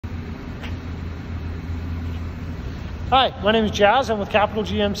Hi, my name is Jazz. I'm with Capital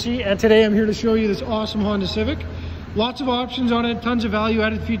GMC, and today I'm here to show you this awesome Honda Civic. Lots of options on it, tons of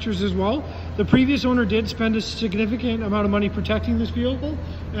value-added features as well. The previous owner did spend a significant amount of money protecting this vehicle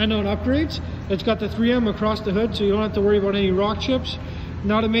and on upgrades. It's got the 3M across the hood, so you don't have to worry about any rock chips.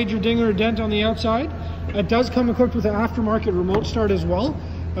 Not a major ding or a dent on the outside. It does come equipped with an aftermarket remote start as well.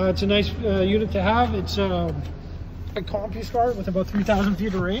 It's a nice unit to have. It's a CompuStart with about 3,000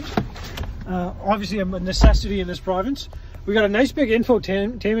 feet of range. Obviously a necessity in this province. We got a nice big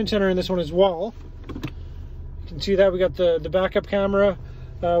infotainment center in this one as well. You can see that we got the backup camera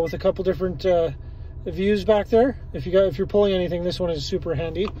with a couple different views back there. If you're pulling anything, this one is super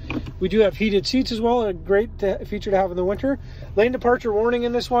handy. We do have heated seats as well, a great feature to have in the winter. Lane departure warning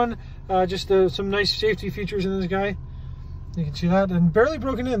in this one, just some nice safety features in this guy. You can see that, and barely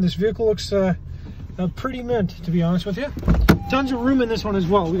broken in. This vehicle looks pretty mint, to be honest with you. Tons of room in this one as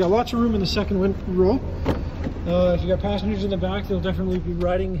well. We got lots of room in the second row. If you got passengers in the back, they'll definitely be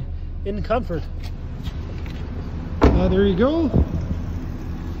riding in comfort. There you go.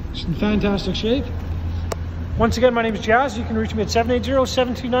 It's in fantastic shape. Once again, my name is Jazz. You can reach me at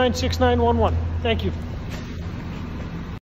 780-729-6911. Thank you.